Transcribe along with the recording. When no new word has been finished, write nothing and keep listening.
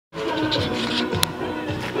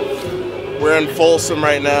We're in Folsom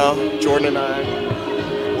right now, Jordan and I.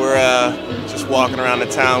 We're just walking around the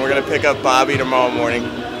town. We're gonna pick up Bobby tomorrow morning.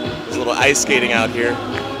 There's a little ice skating out here.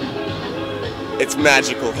 It's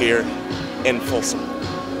magical here in Folsom.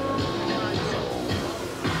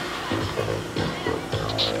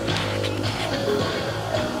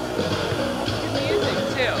 Music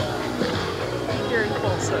too, here in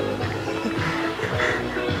Folsom.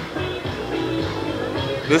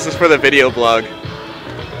 This is for the video blog.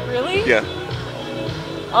 Really? Yeah.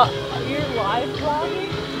 You're live vlogging?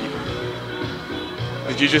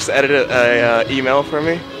 Did you just edit a email for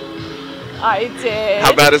me? I did.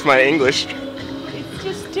 How bad is my English? It's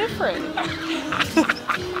just different.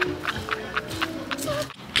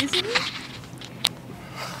 Isn't it?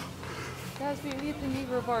 Guys, we meet the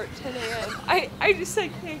Negro Bar at 10 a.m. I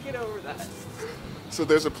can't get over that. So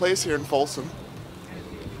there's a place here in Folsom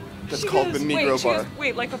that's called the Negro Bar.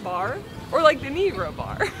 Wait, like a bar? Or like the Negro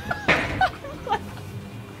Bar?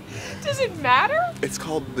 Does it matter? It's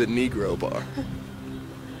called the Negro Bar.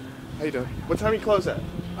 How you doing? What time you close at?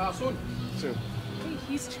 Soon. Soon. Wait,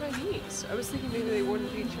 he's Chinese. I was thinking maybe they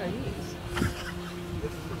wouldn't be Chinese.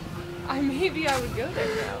 Maybe I would go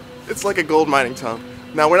there now. It's like a gold mining town.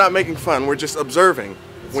 Now, we're not making fun, we're just observing.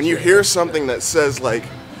 When you hear something that says, like,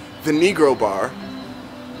 the Negro Bar,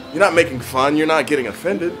 you're not making fun, you're not getting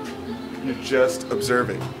offended. You're just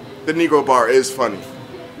observing. The Negro Bar is funny.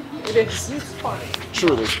 It is. It's funny.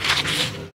 Truly.